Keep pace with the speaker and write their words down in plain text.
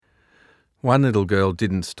One little girl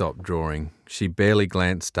didn't stop drawing. She barely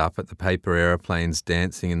glanced up at the paper aeroplanes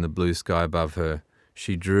dancing in the blue sky above her.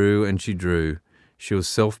 She drew and she drew. She was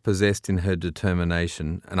self-possessed in her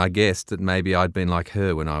determination, and I guessed that maybe I'd been like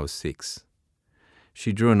her when I was 6.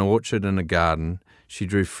 She drew an orchard and a garden. She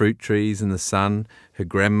drew fruit trees and the sun, her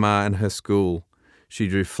grandma and her school. She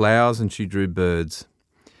drew flowers and she drew birds.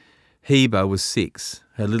 Heba was 6,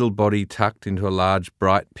 her little body tucked into a large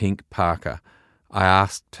bright pink parka. I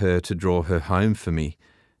asked her to draw her home for me.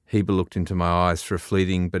 Heba looked into my eyes for a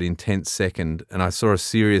fleeting but intense second, and I saw a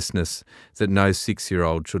seriousness that no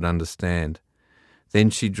 6-year-old should understand. Then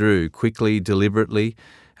she drew, quickly, deliberately,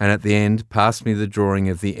 and at the end passed me the drawing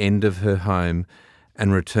of the end of her home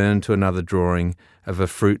and returned to another drawing of a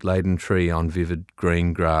fruit-laden tree on vivid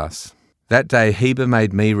green grass. That day, Heba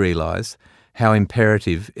made me realise how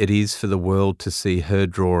imperative it is for the world to see her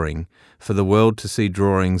drawing, for the world to see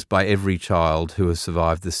drawings by every child who has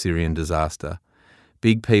survived the Syrian disaster.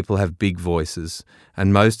 Big people have big voices,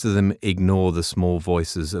 and most of them ignore the small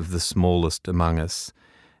voices of the smallest among us.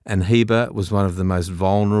 And Heba was one of the most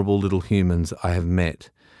vulnerable little humans I have met.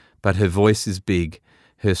 But her voice is big,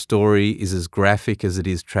 her story is as graphic as it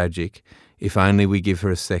is tragic, if only we give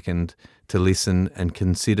her a second to listen and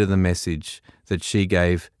consider the message that she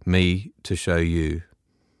gave me to show you.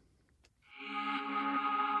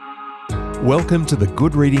 Welcome to the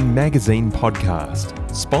Good Reading Magazine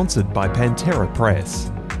podcast, sponsored by Pantera Press.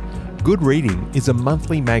 Good Reading is a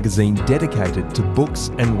monthly magazine dedicated to books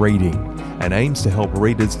and reading and aims to help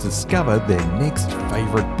readers discover their next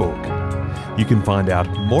favourite book. You can find out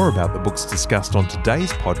more about the books discussed on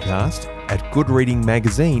today's podcast at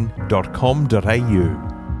goodreadingmagazine.com.au.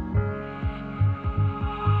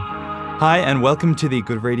 Hi and welcome to the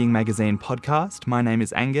Good Reading Magazine podcast. My name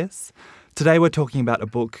is Angus. Today we're talking about a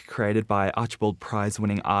book created by Archibald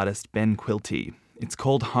Prize-winning artist Ben Quilty. It's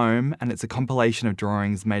called Home, and it's a compilation of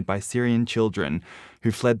drawings made by Syrian children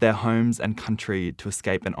who fled their homes and country to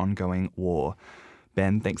escape an ongoing war.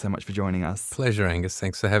 Ben, thanks so much for joining us. Pleasure, Angus.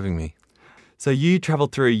 Thanks for having me. So you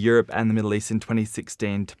travelled through Europe and the Middle East in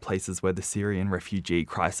 2016 to places where the Syrian refugee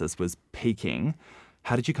crisis was peaking.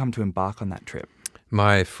 How did you come to embark on that trip?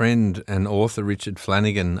 My friend and author Richard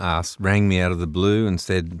Flanagan rang me out of the blue and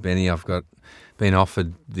said, Benny, I've been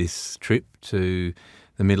offered this trip to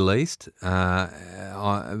the Middle East at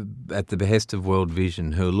the behest of World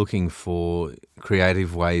Vision, who are looking for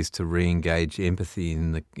creative ways to re-engage empathy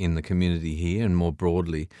in the community here and more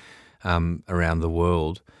broadly around the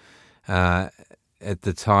world. At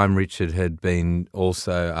the time, Richard had been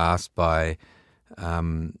also asked by a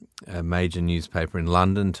major newspaper in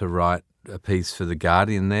London to write a piece for The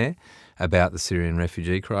Guardian there about the Syrian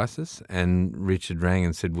refugee crisis, and Richard rang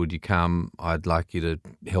and said, would you come? I'd like you to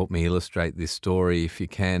help me illustrate this story if you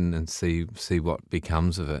can and see what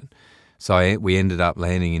becomes of it. So we ended up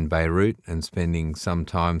landing in Beirut and spending some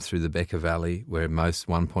time through the Bekaa Valley, where most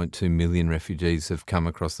 1.2 million refugees have come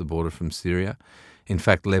across the border from Syria. In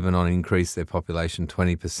fact, Lebanon increased their population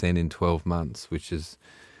 20% in 12 months, which is,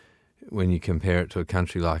 when you compare it to a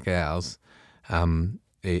country like ours,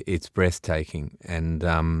 it's breathtaking. And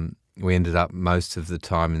we ended up most of the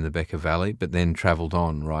time in the Bekaa Valley, but then travelled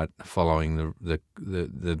on, right, following the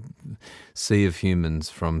sea of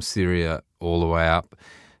humans from Syria all the way up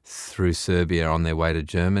through Serbia on their way to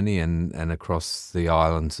Germany and across the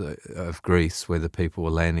islands of Greece where the people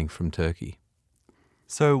were landing from Turkey.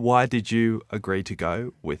 So why did you agree to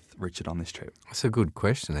go with Richard on this trip? That's a good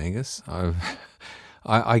question, Angus.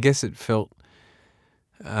 I guess it felt...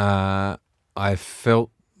 I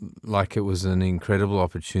felt like it was an incredible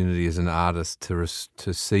opportunity as an artist to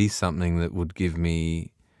see something that would give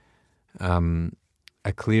me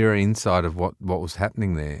a clearer insight of what was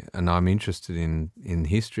happening there. And I'm interested in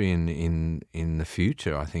history and in the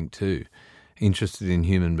future, I think, too. Interested in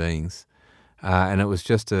human beings. And it was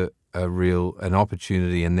just an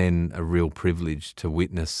opportunity and then a real privilege to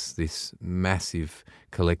witness this massive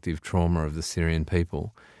collective trauma of the Syrian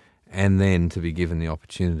people. And then to be given the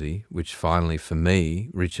opportunity, which finally for me,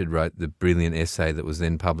 Richard wrote the brilliant essay that was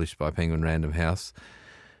then published by Penguin Random House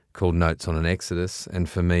called Notes on an Exodus. And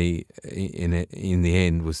for me, in the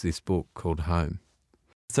end, was this book called Home.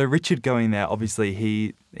 So Richard going there, obviously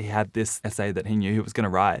he had this essay that he knew he was going to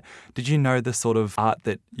write. Did you know the sort of art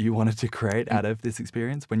that you wanted to create out of this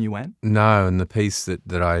experience when you went? No, and the piece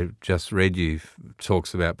that I just read you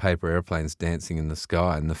talks about paper airplanes dancing in the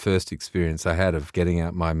sky, and the first experience I had of getting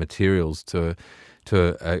out my materials to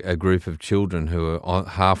a group of children who were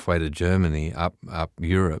halfway to Germany, up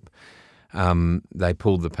Europe, They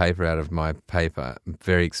pulled the paper out of my paper,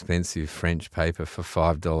 very expensive French paper for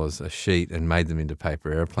 $5 a sheet, and made them into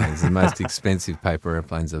paper airplanes, the most expensive paper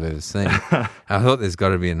airplanes I've ever seen. I thought there's got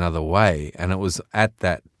to be another way, and it was at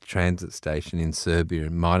that transit station in Serbia,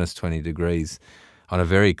 minus 20 degrees, on a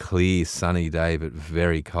very clear, sunny day, but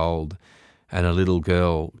very cold, and a little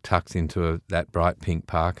girl tucked into that bright pink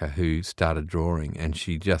parka who started drawing, and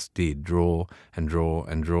she just did draw and draw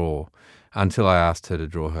and draw until I asked her to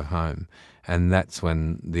draw her home. And that's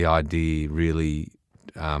when the idea really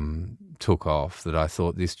took off, that I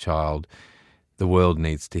thought, this child, the world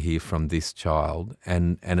needs to hear from this child.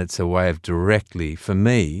 And it's a way of directly, for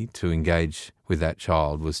me, to engage with that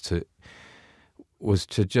child was to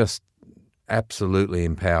just absolutely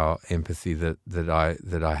empower empathy that I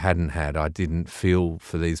hadn't had. I didn't feel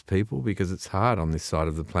for these people, because it's hard on this side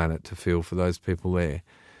of the planet to feel for those people there.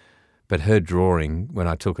 But her drawing, when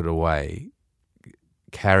I took it away,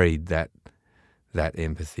 carried that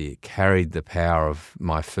empathy. It carried the power of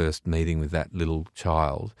my first meeting with that little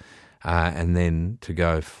child, and then to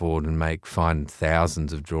go forward and find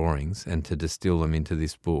thousands of drawings and to distill them into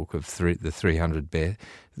this book of the 300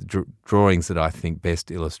 drawings that I think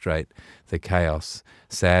best illustrate the chaos,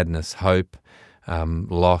 sadness, hope,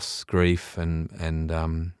 loss, grief, and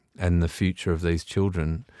the future of these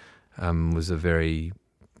children was a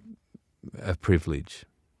privilege.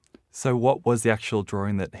 So what was the actual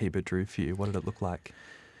drawing that Heba drew for you? What did it look like?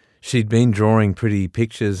 She'd been drawing pretty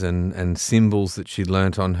pictures and symbols that she'd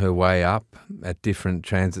learnt on her way up at different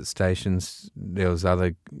transit stations. There was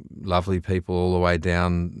other lovely people all the way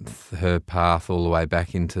down her path, all the way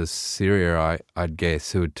back into Syria, I'd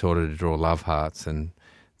guess, who had taught her to draw love hearts, and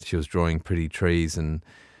she was drawing pretty trees and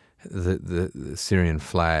the Syrian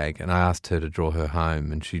flag. And I asked her to draw her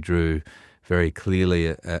home, and she drew very clearly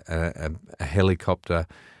a helicopter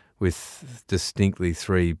with distinctly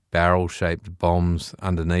 3 barrel-shaped bombs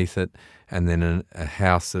underneath it, and then a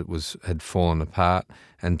house that had fallen apart,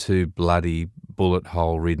 and 2 bloody bullet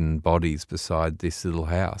hole-ridden bodies beside this little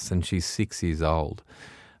house. And she's 6 years old.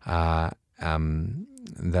 Heba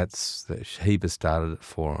started it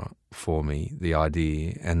for me, the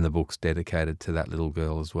idea, and the book's dedicated to that little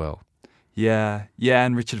girl as well. Yeah,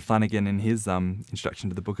 and Richard Flanagan in his introduction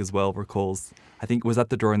to the book as well recalls, I think, was that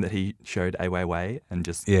the drawing that he showed Ai Weiwei and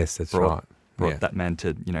just yes, that's brought right. that man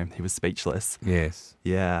to, he was speechless. Yes.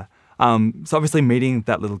 Yeah. So obviously meeting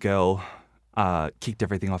that little girl kicked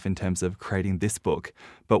everything off in terms of creating this book.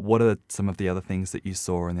 But what are some of the other things that you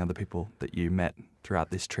saw and the other people that you met throughout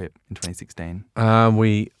this trip in 2016?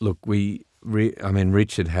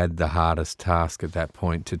 Richard had the hardest task at that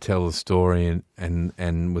point, to tell the story,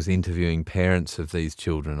 and was interviewing parents of these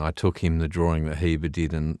children. I took him the drawing that Heba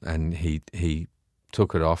did, and he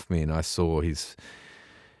took it off me, and I saw his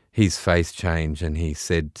face change, and he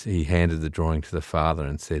handed the drawing to the father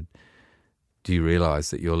and said, "Do you realise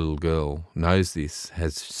that your little girl knows this,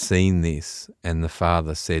 has seen this?" And the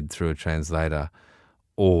father said through a translator,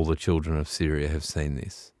 "All the children of Syria have seen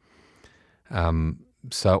this."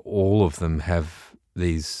 So all of them have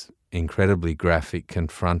these incredibly graphic,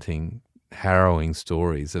 confronting, harrowing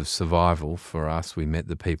stories of survival. For us, we met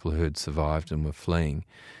the people who had survived and were fleeing.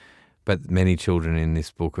 But many children in this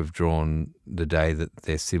book have drawn the day that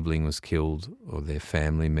their sibling was killed, or their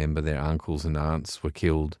family member, their uncles and aunts were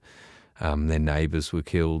killed, their neighbours were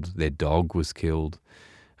killed, their dog was killed.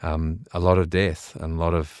 A lot of death and a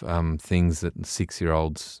lot of things that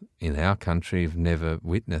 6-year-olds in our country have never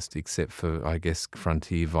witnessed, except for, I guess,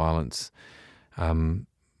 frontier violence of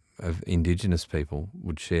Indigenous people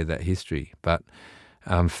would share that history. But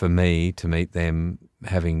for me, to meet them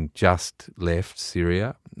having just left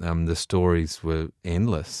Syria, the stories were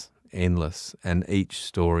endless, and each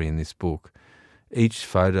story in this book, each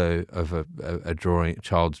photo of a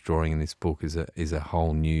child's drawing in this book is a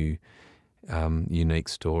whole new unique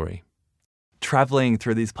story. Travelling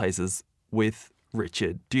through these places with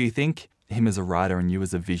Richard, do you think him as a writer and you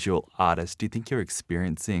as a visual artist, do you think you're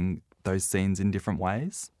experiencing those scenes in different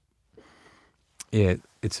ways? Yeah,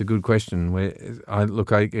 it's a good question. I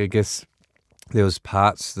guess there was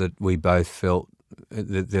parts that we both felt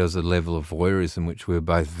that there was a level of voyeurism which we were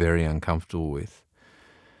both very uncomfortable with.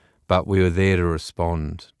 But we were there to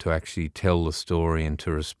respond, to actually tell the story and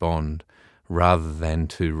to respond, rather than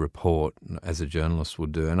to report as a journalist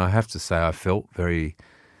would do. And I have to say, I felt very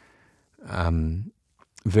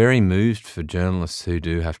moved for journalists who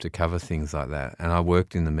do have to cover things like that. And I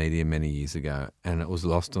worked in the media many years ago, and it was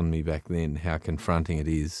lost on me back then how confronting it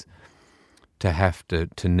is to have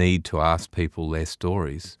to need to ask people their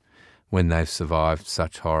stories when they've survived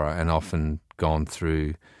such horror and often gone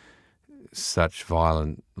through such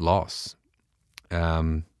violent loss.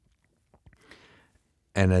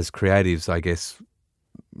 as creatives, I guess,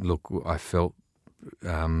 look, I felt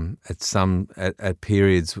at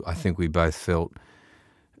periods, I think we both felt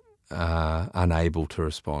unable to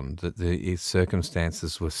respond, that the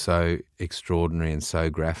circumstances were so extraordinary and so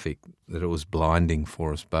graphic that it was blinding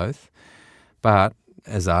for us both. But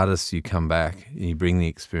as artists, you come back and you bring the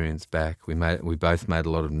experience back. We both made a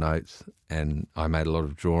lot of notes, and I made a lot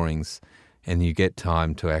of drawings, and you get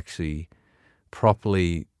time to actually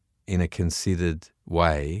properly, in a considered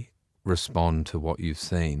way, respond to what you've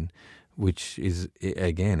seen, which is,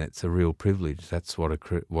 again, it's a real privilege. That's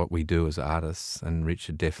what we do as artists, and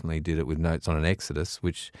Richard definitely did it with Notes on an Exodus,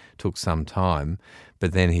 which took some time,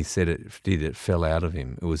 but then he said it fell out of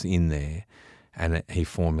him. It was in there, and he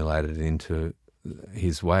formulated it into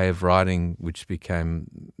his way of writing, which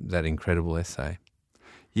became that incredible essay.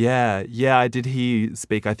 Yeah, I did hear you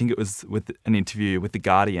speak. I think it was with an interview with The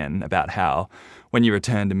Guardian about how when you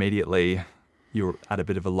returned immediately, you were at a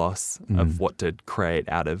bit of a loss of what to create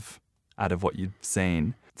out of what you'd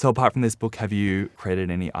seen. So apart from this book, have you created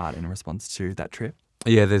any art in response to that trip?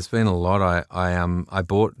 Yeah, there's been a lot. I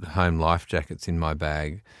bought home life jackets in my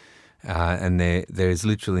bag, and there is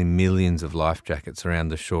literally millions of life jackets around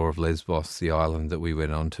the shore of Lesbos, the island that we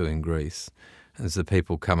went on to in Greece. As the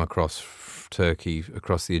people come across Turkey,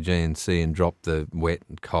 across the Aegean Sea, and drop the wet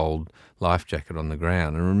and cold life jacket on the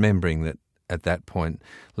ground, and remembering that at that point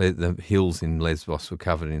the hills in Lesbos were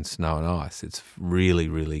covered in snow and ice. It's really,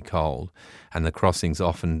 really cold, and the crossing's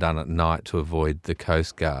often done at night to avoid the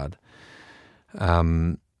Coast Guard.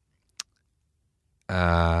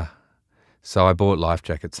 So I bought life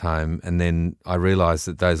jackets home, and then I realised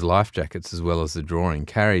that those life jackets, as well as the drawing,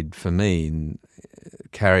 carried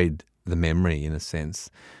the memory, in a sense,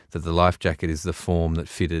 that the life jacket is the form that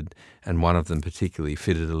fitted, and one of them particularly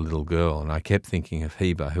fitted a little girl. And I kept thinking of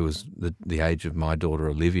Heba, who was the age of my daughter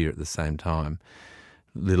Olivia at the same time,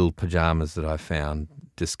 little pyjamas that I found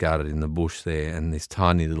discarded in the bush there, and this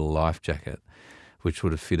tiny little life jacket, which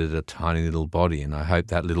would have fitted a tiny little body. And I hope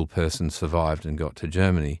that little person survived and got to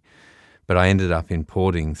Germany. But I ended up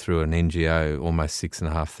importing through an NGO almost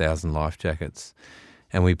 6,500 life jackets,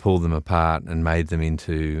 and we pulled them apart and made them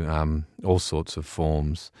into all sorts of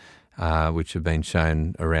forms, which have been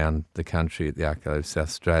shown around the country at the Art Gallery of South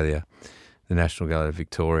Australia, the National Gallery of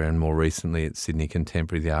Victoria, and more recently at Sydney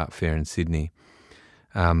Contemporary, the Art Fair in Sydney.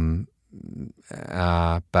 But in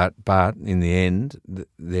the end,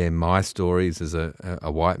 they're my stories as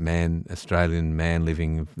a white man, Australian man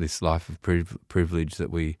living this life of privilege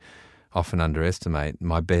that we often underestimate.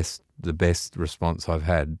 The best response I've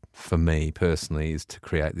had for me personally is to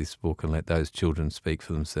create this book and let those children speak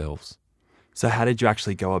for themselves. So how did you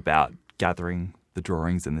actually go about gathering the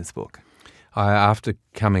drawings in this book? After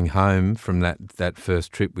coming home from that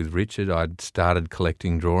first trip with Richard, I'd started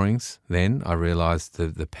collecting drawings. Then I realised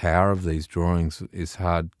the power of these drawings is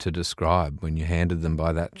hard to describe when you're handed them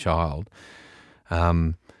by that child.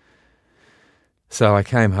 So I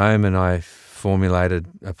came home and I formulated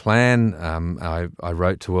a plan. I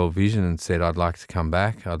wrote to World Vision and said I'd like to come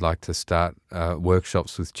back. I'd like to start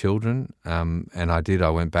workshops with children, and I did.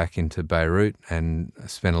 I went back into Beirut and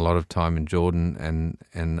spent a lot of time in Jordan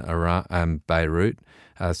and Iran, Beirut,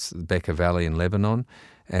 Bekaa Valley in Lebanon,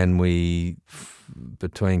 and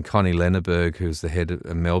between Connie Lenneberg, who's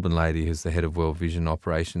a Melbourne lady who's the head of World Vision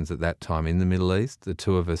operations at that time in the Middle East, the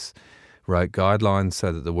two of us wrote guidelines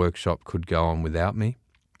so that the workshop could go on without me.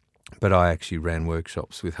 But I actually ran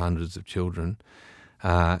workshops with hundreds of children,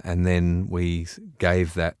 and then we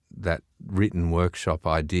gave that written workshop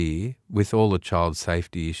idea with all the child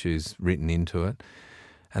safety issues written into it,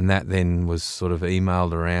 and that then was sort of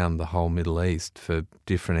emailed around the whole Middle East for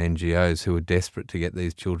different NGOs who were desperate to get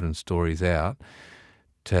these children's stories out,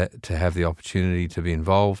 to have the opportunity to be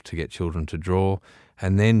involved, to get children to draw,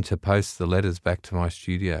 and then to post the letters back to my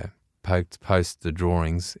studio, post the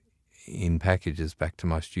drawings in packages back to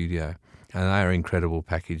my studio. And they are incredible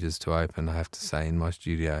packages to open, I have to say, in my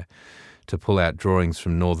studio, to pull out drawings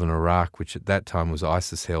from northern Iraq, which at that time was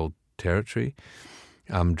ISIS-held territory,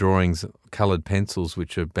 drawings, coloured pencils,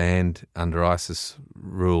 which are banned under ISIS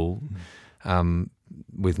rule,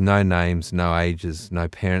 with no names, no ages, no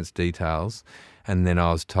parents' details. And then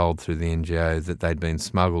I was told through the NGO that they'd been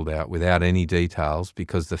smuggled out without any details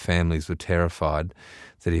because the families were terrified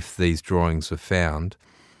that if these drawings were found,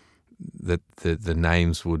 that the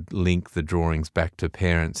names would link the drawings back to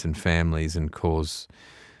parents and families and cause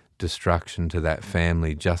destruction to that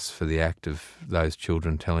family just for the act of those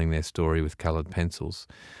children telling their story with coloured pencils.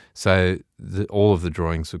 So all of the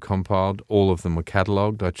drawings were compiled, all of them were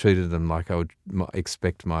catalogued. I treated them like I would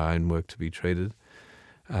expect my own work to be treated.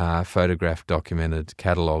 photographed, documented,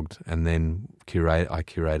 catalogued, and then I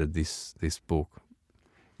curated this book.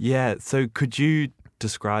 Yeah, so could you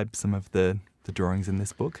describe some of the drawings in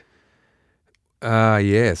this book?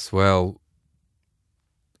 Yes, well,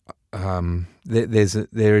 there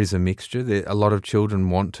is a mixture. A lot of children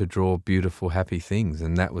want to draw beautiful, happy things,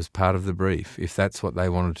 and that was part of the brief. If that's what they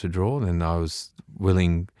wanted to draw, then I was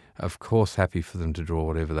willing, of course, happy for them to draw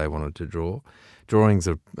whatever they wanted to draw. Drawing's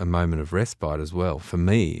a moment of respite as well. For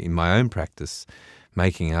me, in my own practice,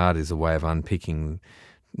 making art is a way of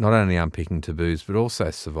not only unpicking taboos, but also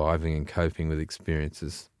surviving and coping with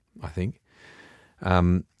experiences, I think.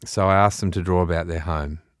 So I asked them to draw about their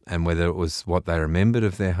home, and whether it was what they remembered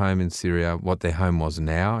of their home in Syria, what their home was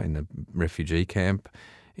now in a refugee camp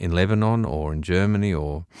in Lebanon or in Germany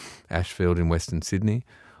or Ashfield in Western Sydney,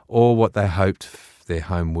 or what they hoped their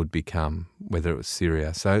home would become, whether it was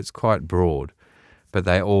Syria. So it's quite broad, but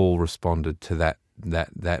they all responded to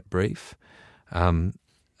that brief.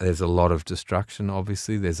 There's a lot of destruction,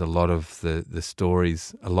 obviously. There's a lot of the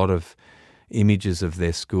stories, a lot of images of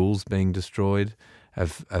their schools being destroyed,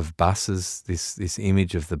 of buses. This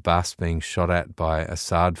image of the bus being shot at by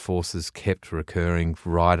Assad forces kept recurring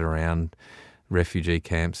right around refugee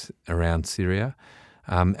camps around Syria,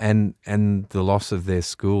 and the loss of their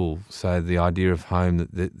school. So the idea of home,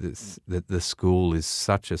 that the school is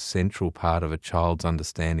such a central part of a child's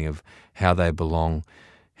understanding of how they belong,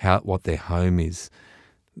 what their home is.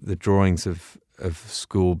 The drawings of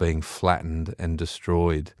school being flattened and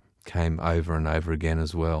destroyed came over and over again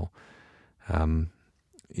as well.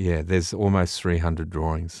 There's almost 300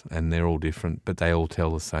 drawings, and they're all different, but they all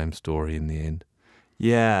tell the same story in the end.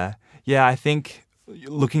 Yeah, I think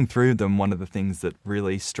looking through them, one of the things that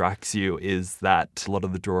really strikes you is that a lot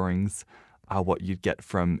of the drawings are what you'd get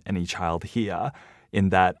from any child here, in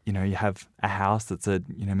that, you have a house that's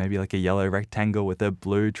maybe like a yellow rectangle with a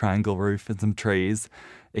blue triangle roof and some trees,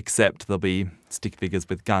 except there'll be stick figures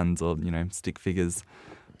with guns or, stick figures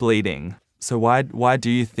bleeding. So why do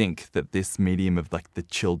you think that this medium of like the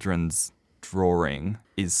children's drawing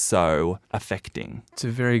is so affecting? It's a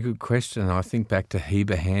very good question. I think back to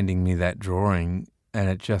Heba handing me that drawing, and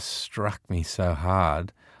it just struck me so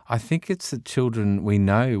hard. I think it's that children,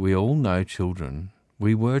 we all know children.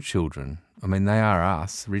 We were children. I mean, they are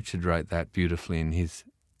us. Richard wrote that beautifully in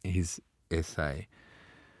his essay.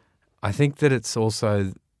 I think that it's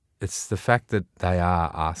the fact that they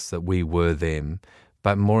are us, that we were them,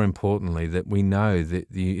 but more importantly, that we know that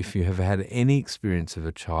if you have had any experience of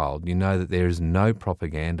a child, you know that there is no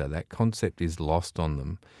propaganda. That concept is lost on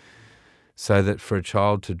them. So that for a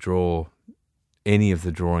child to draw any of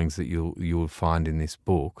the drawings that you will find in this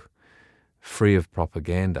book, free of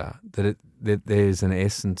propaganda, that there's an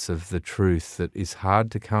essence of the truth that is hard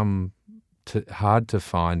to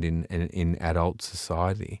find in adult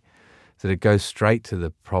society. That it goes straight to the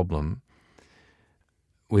problem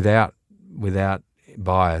without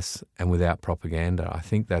bias and without propaganda. I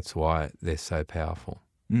think that's why they're so powerful.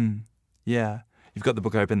 Yeah. You've got the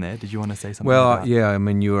book open there. Did you want to say something about it? I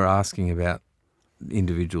mean, you were asking about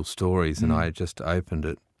individual stories, and I just opened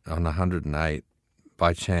it on 108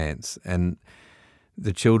 by chance, and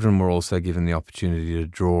the children were also given the opportunity to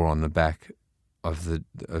draw on the back of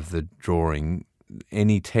the drawing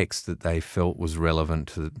any text that they felt was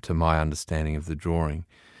relevant to my understanding of the drawing.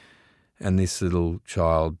 And this little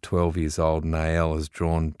child, 12 years old, Nael, has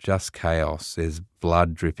drawn just chaos. There's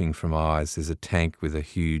blood dripping from eyes. There's a tank with a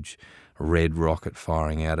huge red rocket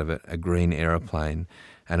firing out of it, a green aeroplane,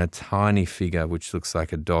 and a tiny figure which looks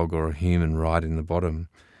like a dog or a human right in the bottom.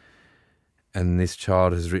 And this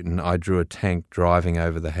child has written, I drew a tank driving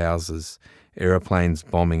over the houses, aeroplanes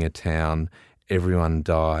bombing a town, everyone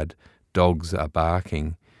died, dogs are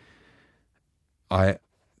barking.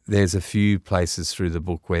 There's a few places through the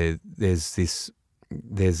book where there's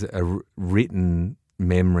a written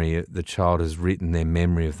memory. The child has written their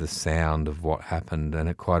memory of the sound of what happened, and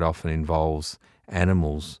it quite often involves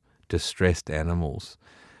animals, distressed animals.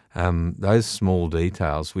 Those small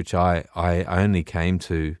details, which I only came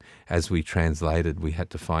to as we translated. We had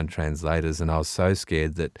to find translators, and I was so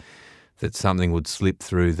scared that something would slip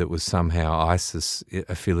through that was somehow ISIS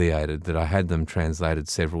affiliated, that I had them translated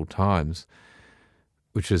several times,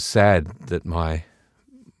 which was sad that my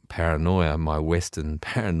paranoia, my Western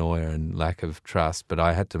paranoia and lack of trust, but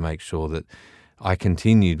I had to make sure that I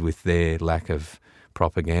continued with their lack of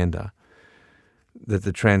propaganda, that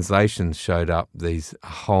the translations showed up these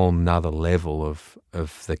whole nother level of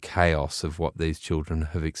the chaos of what these children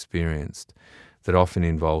have experienced, that often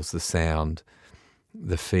involves the sound,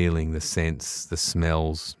 the feeling, the sense, the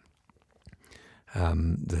smells,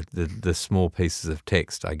 The small pieces of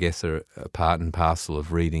text, I guess, are a part and parcel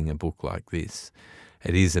of reading a book like this.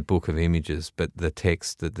 It is a book of images, but the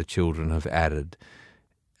text that the children have added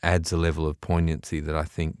adds a level of poignancy that I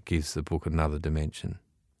think gives the book another dimension.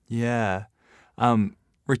 Yeah.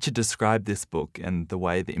 Richard described this book and the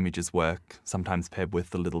way the images work, sometimes paired with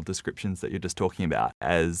the little descriptions that you're just talking about,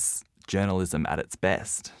 as journalism at its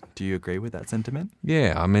best. Do you agree with that sentiment?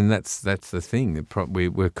 Yeah, I mean, that's the thing.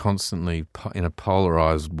 We're constantly in a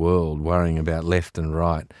polarised world worrying about left and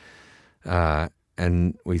right.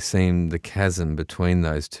 And the chasm between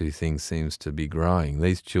those two things seems to be growing.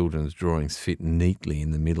 These children's drawings fit neatly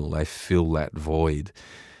in the middle. They fill that void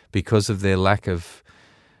because of their lack of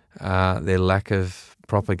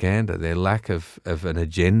propaganda, their lack of an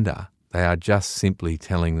agenda. They are just simply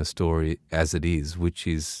telling the story as it is, which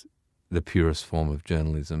is the purest form of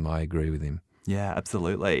journalism. I agree with him. Yeah,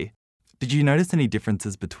 absolutely. Did you notice any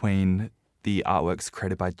differences between the artworks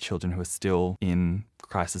created by children who are still in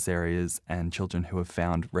crisis areas and children who have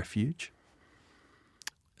found refuge?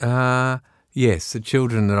 Yes, the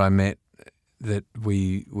children that I met that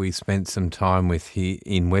we spent some time with here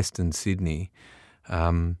in Western Sydney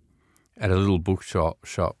at a little bookshop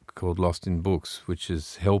called Lost in Books, which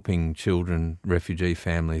is helping children, refugee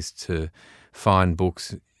families, to find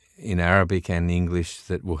books in Arabic and English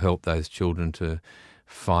that will help those children to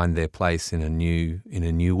find their place in a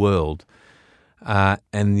new world.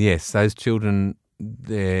 And yes, those children,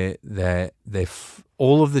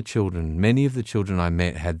 all of the children, many of the children I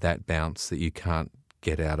met had that bounce that you can't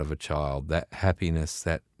get out of a child, that happiness,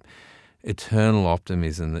 that eternal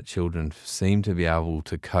optimism that children seem to be able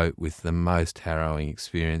to cope with the most harrowing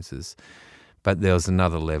experiences. But there was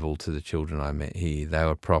another level to the children I met here. They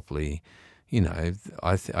were properly,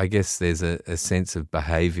 I guess there's a sense of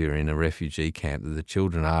behaviour in a refugee camp that the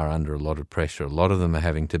children are under a lot of pressure. A lot of them are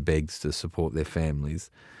having to beg to support their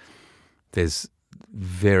families. There's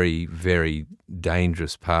very, very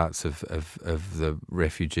dangerous parts of the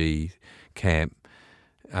refugee camp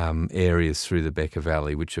areas through the Becker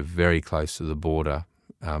Valley, which are very close to the border.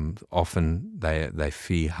 Often they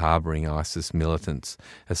fear harbouring ISIS militants,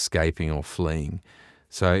 escaping or fleeing.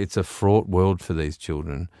 So it's a fraught world for these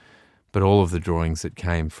children. But all of the drawings that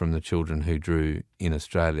came from the children who drew in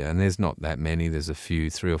Australia, and there's not that many, there's a few,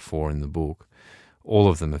 3 or 4 in the book, all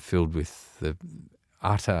of them are filled with the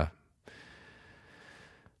utter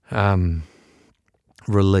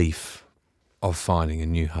relief of finding a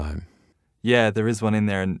new home. Yeah, there is one in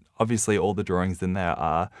there, and obviously all the drawings in there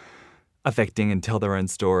are affecting and tell their own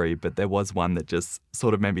story, but there was one that just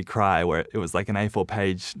sort of made me cry, where it was like an A4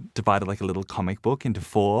 page divided like a little comic book into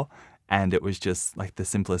 4, and it was just like the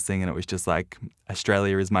simplest thing, and it was just like,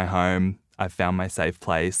 Australia is my home, I've found my safe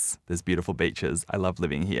place, there's beautiful beaches, I love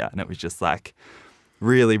living here. And it was just like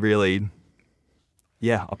really, really,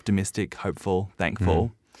 optimistic, hopeful,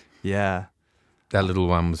 thankful. Yeah. That little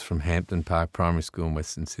one was from Hampton Park Primary School in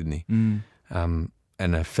Western Sydney.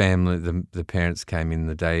 And a family, the parents came in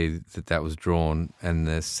the day that was drawn, and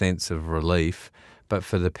the sense of relief. But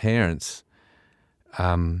for the parents,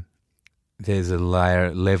 there's a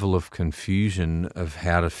level of confusion of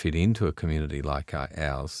how to fit into a community like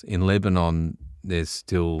ours. In Lebanon, there's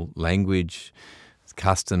still language,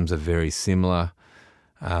 customs are very similar.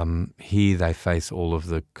 Here they face all of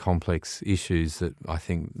the complex issues that I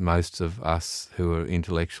think most of us who are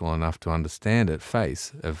intellectual enough to understand it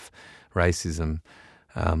face, of racism,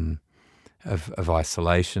 of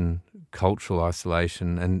isolation, cultural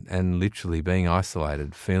isolation, and literally being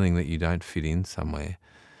isolated, feeling that you don't fit in somewhere.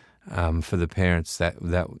 For the parents,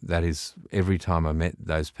 that is, every time I met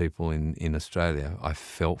those people in Australia, I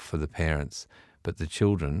felt for the parents. But the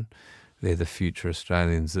children, they're the future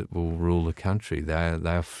Australians that will rule the country. They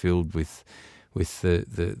are filled with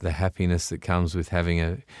the happiness that comes with having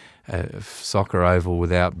a soccer oval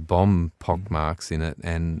without bomb pockmarks in it,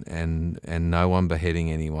 and no one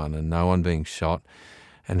beheading anyone, and no one being shot,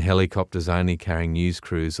 and helicopters only carrying news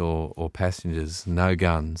crews or passengers, no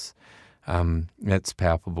guns. That's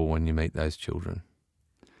palpable when you meet those children.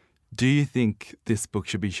 Do you think this book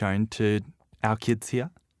should be shown to our kids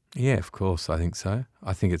here? Yeah, of course, I think so.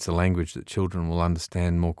 I think it's a language that children will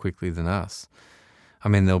understand more quickly than us. I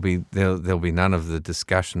mean, there'll be none of the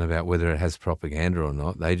discussion about whether it has propaganda or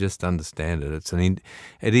not. They just understand it.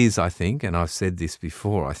 It is, I think, and I've said this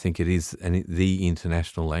before, I think it is the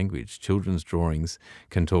international language. Children's drawings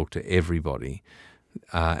can talk to everybody,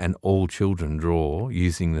 and all children draw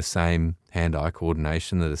using the same hand-eye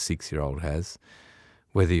coordination that a 6-year-old has,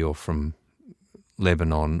 whether you're from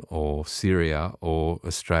Lebanon or Syria or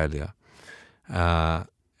Australia.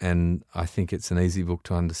 and I think it's an easy book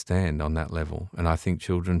to understand on that level, and I think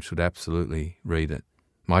children should absolutely read it.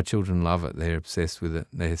 My children love it. They're obsessed with it.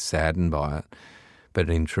 They're saddened by it, but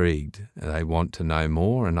intrigued. They want to know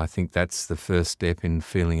more, and I think that's the first step in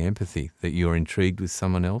feeling empathy, that you're intrigued with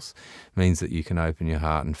someone else means that you can open your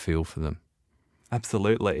heart and feel for them.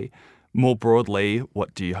 Absolutely. More broadly,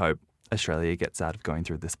 what do you hope Australia gets out of going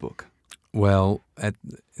through this book? Well,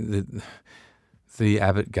 the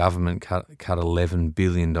Abbott government cut $11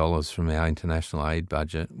 billion from our international aid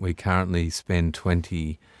budget. We currently spend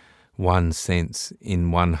 21 cents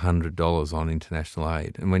in $100 on international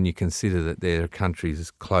aid. And when you consider that there are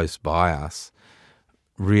countries close by us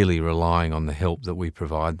really relying on the help that we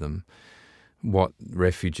provide them, what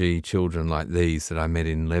refugee children like these that I met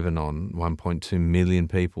in Lebanon, 1.2 million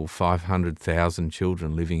people, 500,000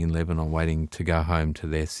 children living in Lebanon waiting to go home to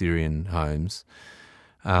their Syrian homes.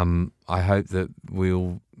 I hope that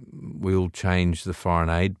we'll change the foreign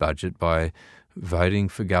aid budget by voting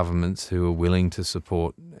for governments who are willing to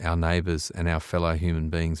support our neighbours and our fellow human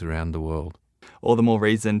beings around the world. All the more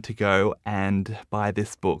reason to go and buy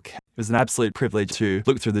this book. It was an absolute privilege to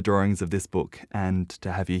look through the drawings of this book and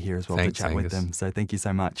to have you here as well. Thanks, to chat Angus. with them. So thank you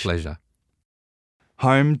so much. Pleasure.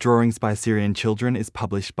 Home, Drawings by Syrian Children is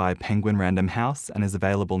published by Penguin Random House and is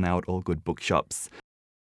available now at all good bookshops.